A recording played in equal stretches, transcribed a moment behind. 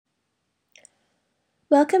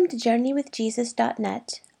Welcome to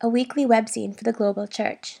JourneyWithJesus.net, a weekly webzine for the global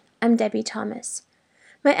church. I'm Debbie Thomas.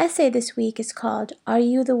 My essay this week is called Are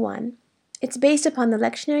You the One? It's based upon the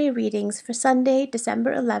lectionary readings for Sunday,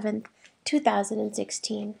 December 11th,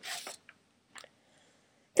 2016.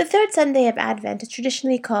 The third Sunday of Advent is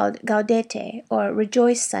traditionally called Gaudete, or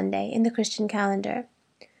Rejoice Sunday, in the Christian calendar.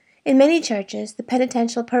 In many churches, the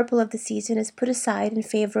penitential purple of the season is put aside in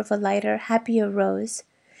favor of a lighter, happier rose,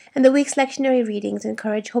 and the week's lectionary readings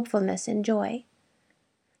encourage hopefulness and joy.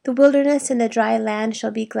 The wilderness and the dry land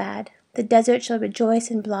shall be glad, the desert shall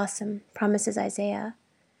rejoice and blossom, promises Isaiah.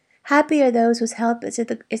 Happy are those whose help is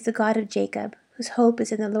the God of Jacob, whose hope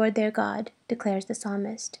is in the Lord their God, declares the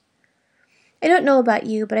psalmist. I don't know about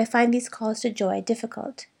you, but I find these calls to joy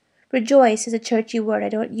difficult. Rejoice is a churchy word I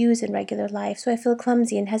don't use in regular life, so I feel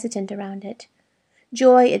clumsy and hesitant around it.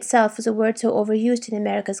 Joy itself is a word so overused in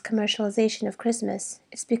America's commercialization of Christmas,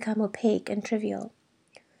 it's become opaque and trivial.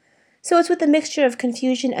 So it's with a mixture of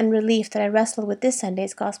confusion and relief that I wrestle with this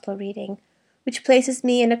Sunday's Gospel reading, which places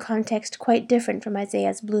me in a context quite different from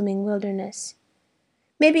Isaiah's blooming wilderness.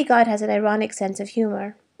 Maybe God has an ironic sense of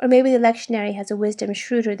humor, or maybe the lectionary has a wisdom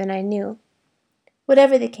shrewder than I knew.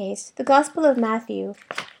 Whatever the case, the Gospel of Matthew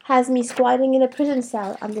has me squatting in a prison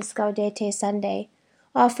cell on this Gaudete Sunday,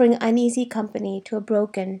 offering uneasy company to a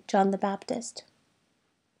broken John the Baptist.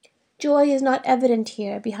 Joy is not evident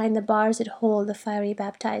here behind the bars that hold the fiery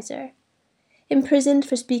baptizer. Imprisoned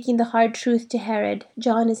for speaking the hard truth to Herod,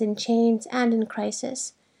 John is in chains and in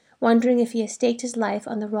crisis, wondering if he has staked his life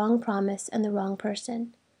on the wrong promise and the wrong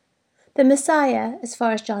person. The Messiah, as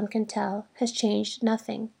far as John can tell, has changed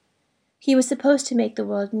nothing. He was supposed to make the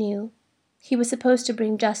world new. He was supposed to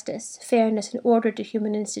bring justice, fairness, and order to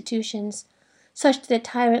human institutions, such that a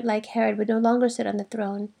tyrant like Herod would no longer sit on the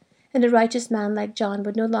throne, and a righteous man like John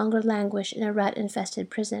would no longer languish in a rat-infested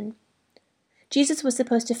prison. Jesus was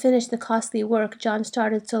supposed to finish the costly work John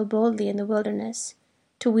started so boldly in the wilderness,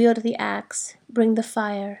 to wield the axe, bring the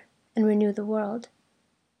fire, and renew the world.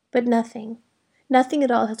 But nothing at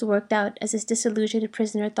all has worked out as this disillusioned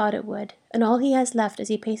prisoner thought it would, and all he has left as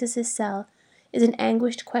he paces his cell is an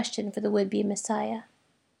anguished question for the would-be Messiah.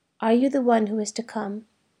 Are you the one who is to come,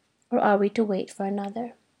 or are we to wait for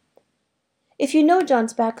another? If you know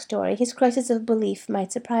John's backstory, his crisis of belief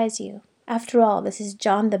might surprise you. After all, this is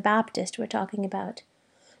John the Baptist we're talking about.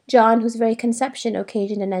 John, whose very conception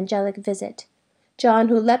occasioned an angelic visit. John,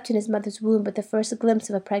 who leapt in his mother's womb at the first glimpse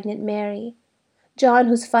of a pregnant Mary. John,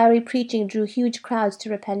 whose fiery preaching drew huge crowds to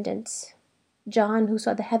repentance. John, who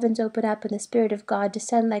saw the heavens open up and the Spirit of God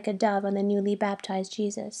descend like a dove on the newly baptized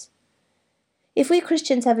Jesus. If we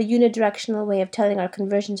Christians have a unidirectional way of telling our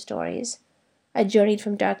conversion stories, I journeyed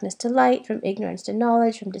from darkness to light, from ignorance to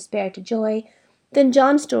knowledge, from despair to joy, then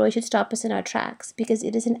John's story should stop us in our tracks, because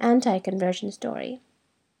it is an anti-conversion story.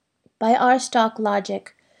 By our stock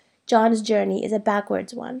logic, John's journey is a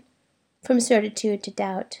backwards one, from certitude to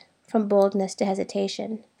doubt, from boldness to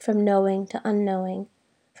hesitation, from knowing to unknowing,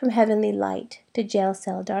 from heavenly light to jail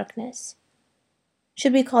cell darkness.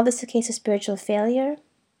 Should we call this a case of spiritual failure,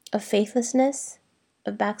 of faithlessness,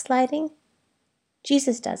 of backsliding?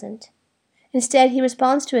 Jesus doesn't. Instead, he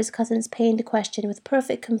responds to his cousin's pained question with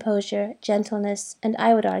perfect composure, gentleness, and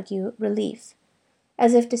I would argue, relief,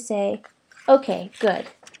 as if to say, okay, good.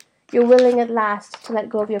 You're willing at last to let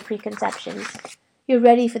go of your preconceptions. You're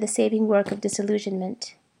ready for the saving work of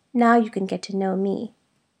disillusionment. Now you can get to know me,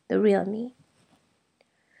 the real me.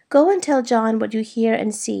 Go and tell John what you hear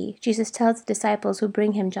and see, Jesus tells the disciples who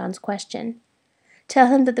bring him John's question. Tell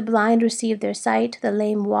him that the blind receive their sight, the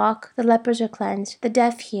lame walk, the lepers are cleansed, the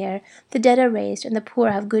deaf hear, the dead are raised, and the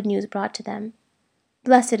poor have good news brought to them.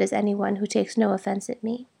 Blessed is anyone who takes no offense at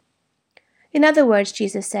me. In other words,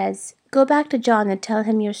 Jesus says, go back to John and tell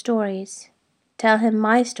him your stories. Tell him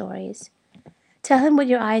my stories. Tell him what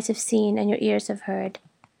your eyes have seen and your ears have heard.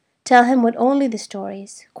 Tell him what only the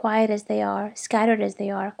stories, quiet as they are, scattered as they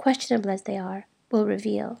are, questionable as they are, will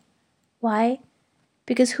reveal. Why?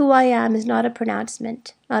 Because who I am is not a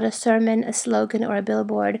pronouncement, not a sermon, a slogan, or a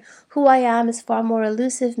billboard. Who I am is far more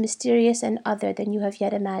elusive, mysterious, and other than you have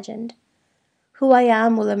yet imagined. Who I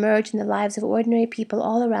am will emerge in the lives of ordinary people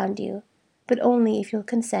all around you, but only if you'll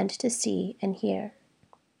consent to see and hear.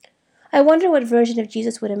 I wonder what version of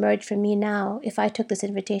Jesus would emerge from me now if I took this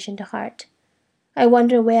invitation to heart. I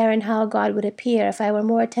wonder where and how God would appear if I were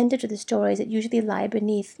more attentive to the stories that usually lie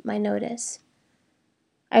beneath my notice.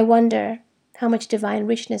 I wonder how much divine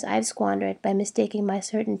richness I've squandered by mistaking my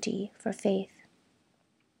certainty for faith.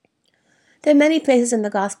 There are many places in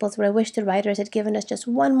the Gospels where I wish the writers had given us just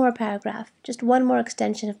one more paragraph, just one more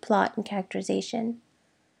extension of plot and characterization.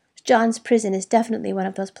 John's prison is definitely one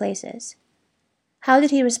of those places. How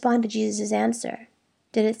did he respond to Jesus' answer?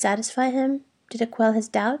 Did it satisfy him? Did it quell his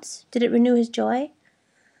doubts? Did it renew his joy?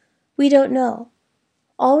 We don't know.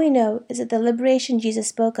 All we know is that the liberation Jesus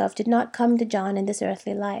spoke of did not come to John in this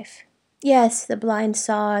earthly life. Yes, the blind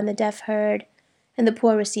saw and the deaf heard, and the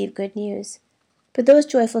poor received good news. But those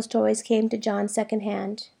joyful stories came to John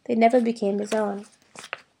second-hand. They never became his own.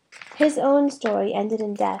 His own story ended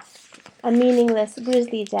in death, a meaningless,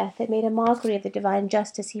 grisly death that made a mockery of the divine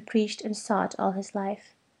justice he preached and sought all his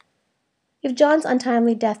life. If John's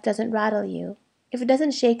untimely death doesn't rattle you, if it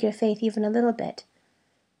doesn't shake your faith even a little bit,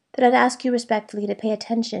 then I'd ask you respectfully to pay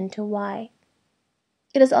attention to why.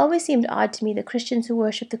 It has always seemed odd to me that Christians who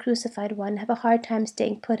worship the crucified one have a hard time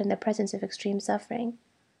staying put in the presence of extreme suffering.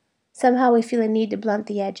 Somehow we feel a need to blunt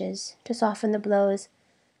the edges, to soften the blows,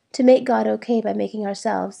 to make God okay by making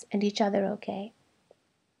ourselves and each other okay.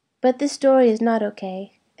 But this story is not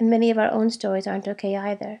okay, and many of our own stories aren't okay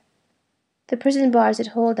either. The prison bars that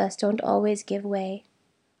hold us don't always give way.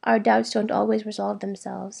 Our doubts don't always resolve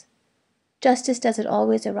themselves. Justice doesn't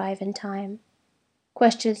always arrive in time.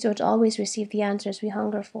 Questions don't always receive the answers we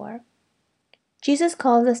hunger for. Jesus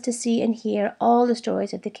calls us to see and hear all the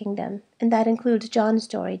stories of the kingdom, and that includes John's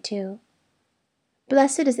story too.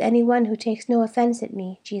 Blessed is anyone who takes no offense at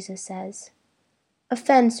me, Jesus says.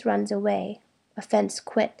 Offense runs away. Offense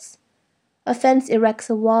quits. Offense erects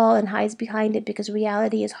a wall and hides behind it because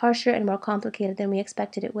reality is harsher and more complicated than we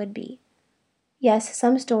expected it would be. Yes,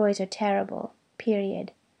 some stories are terrible,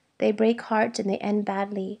 period. They break hearts and they end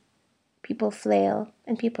badly. People flail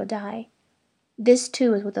and people die. This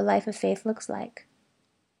too is what the life of faith looks like.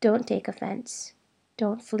 Don't take offense.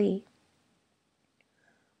 Don't flee.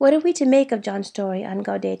 What are we to make of John's story on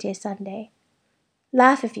Gaudete Sunday?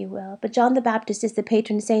 Laugh if you will, but John the Baptist is the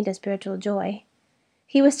patron saint of spiritual joy.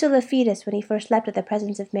 He was still a fetus when he first leapt at the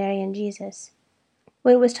presence of Mary and Jesus.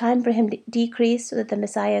 When it was time for him to decrease so that the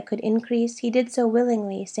Messiah could increase, he did so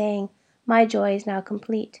willingly, saying, "My joy is now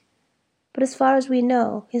complete." But as far as we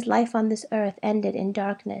know, his life on this earth ended in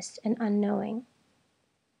darkness and unknowing.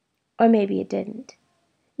 Or maybe it didn't.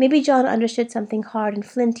 Maybe John understood something hard and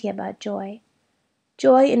flinty about joy.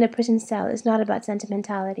 Joy in a prison cell is not about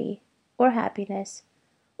sentimentality, or happiness,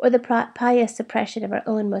 or the pious suppression of our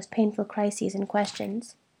own most painful crises and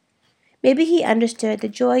questions. Maybe he understood that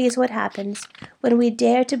joy is what happens when we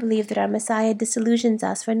dare to believe that our Messiah disillusions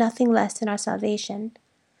us for nothing less than our salvation,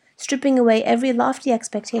 stripping away every lofty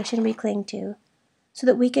expectation we cling to, so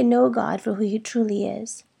that we can know God for who he truly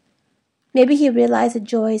is. Maybe he realized that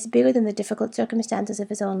joy is bigger than the difficult circumstances of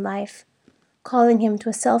his own life, calling him to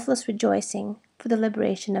a selfless rejoicing for the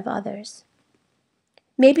liberation of others.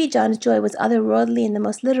 Maybe John's joy was otherworldly in the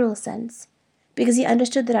most literal sense, because he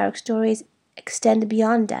understood that our stories extend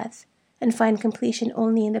beyond death and find completion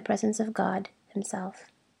only in the presence of God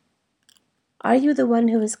himself. "Are you the one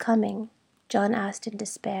who is coming?" John asked in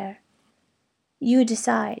despair. "You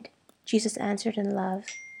decide," Jesus answered in love.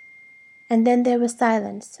 And then there was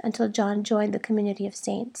silence until John joined the community of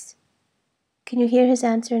saints. Can you hear his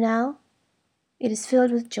answer now? It is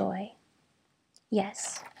filled with joy.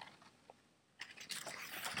 Yes.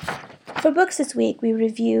 For books this week, we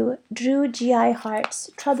review Drew G.I.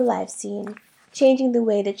 Hart's Trouble I've Seen, Changing the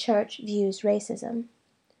Way the Church Views Racism.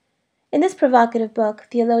 In this provocative book,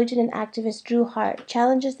 theologian and activist Drew Hart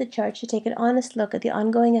challenges the church to take an honest look at the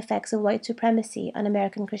ongoing effects of white supremacy on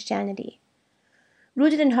American Christianity.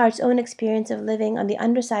 Rooted in Hart's own experience of living on the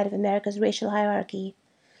underside of America's racial hierarchy,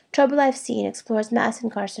 Trouble I've Seen explores mass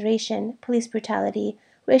incarceration, police brutality,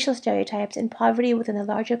 racial stereotypes, and poverty within the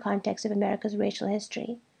larger context of America's racial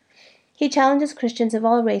history. He challenges Christians of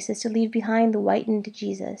all races to leave behind the whitened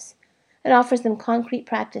Jesus and offers them concrete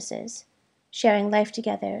practices, sharing life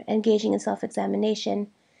together, engaging in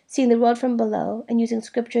self-examination, seeing the world from below, and using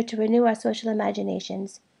Scripture to renew our social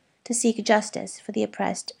imaginations, to seek justice for the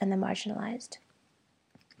oppressed and the marginalized.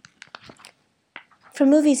 For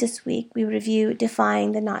movies this week, we review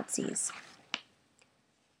Defying the Nazis.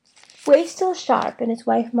 Wade Still Sharp and his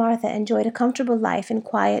wife Martha enjoyed a comfortable life in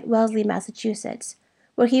quiet Wellesley, Massachusetts,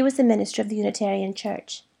 where he was the minister of the Unitarian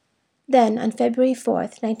Church. Then, on February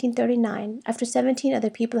 4th, 1939, after 17 other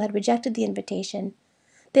people had rejected the invitation,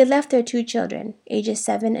 they left their 2 children, ages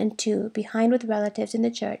 7 and 2, behind with relatives in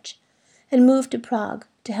the church, and moved to Prague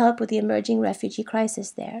to help with the emerging refugee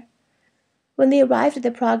crisis there. When they arrived at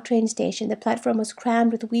the Prague train station, the platform was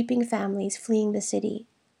crammed with weeping families fleeing the city.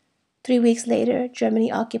 3 weeks later,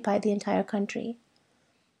 Germany occupied the entire country.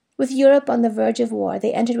 With Europe on the verge of war,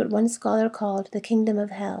 they entered what one scholar called the kingdom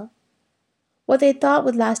of hell. What they thought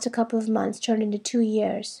would last a couple of months turned into 2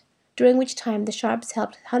 years, during which time the Sharps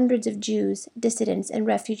helped hundreds of Jews, dissidents, and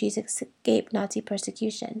refugees escape Nazi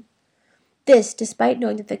persecution. This despite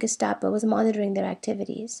knowing that the Gestapo was monitoring their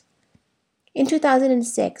activities. In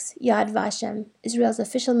 2006, Yad Vashem, Israel's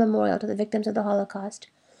official memorial to the victims of the Holocaust,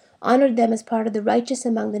 honored them as part of the Righteous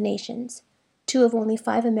Among the Nations, 2 of only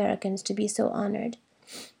 5 Americans to be so honored.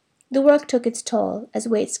 The work took its toll, as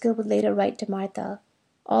Waitskill would later write to Martha.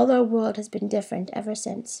 All our world has been different ever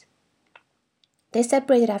since. They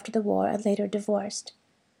separated after the war and later divorced.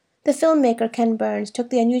 The filmmaker Ken Burns took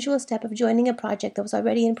the unusual step of joining a project that was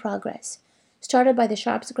already in progress, started by the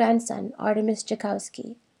Sharps' grandson, Artemis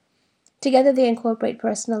Jakowski. Together they incorporate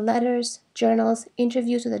personal letters, journals,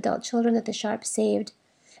 interviews with adult children that the Sharps saved,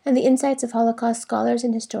 and the insights of Holocaust scholars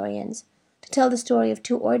and historians to tell the story of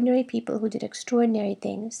 2 ordinary people who did extraordinary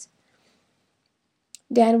things.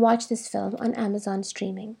 Dan watched this film on Amazon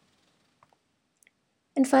streaming.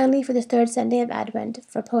 And finally, for the 3rd Sunday of Advent,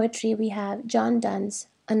 for poetry, we have John Donne's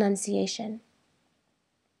Annunciation.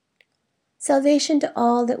 Salvation to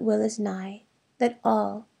all that will is nigh, that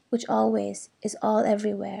all, which always is all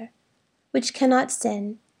everywhere, which cannot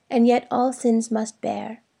sin, and yet all sins must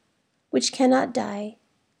bear, which cannot die,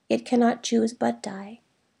 yet cannot choose but die.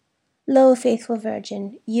 Lo, faithful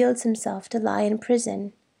Virgin, yields himself to lie in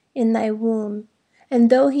prison, in thy womb, and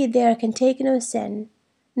though he there can take no sin,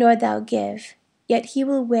 nor thou give, yet he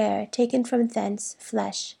will wear, taken from thence,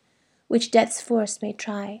 flesh, which death's force may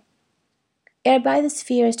try. Ere by the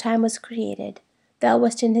spheres time was created, thou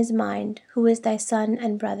wast in his mind, who is thy son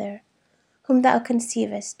and brother, whom thou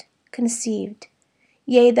conceived.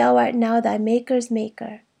 Yea, thou art now thy Maker's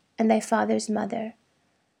Maker, and thy Father's mother.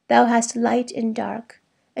 Thou hast light in dark,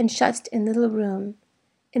 and shut'st in little room,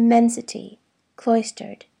 immensity,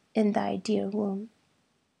 cloistered in thy dear womb.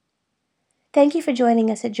 Thank you for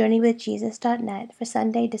joining us at JourneyWithJesus.net for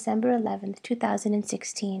Sunday, December 11th,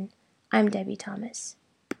 2016. I'm Debbie Thomas.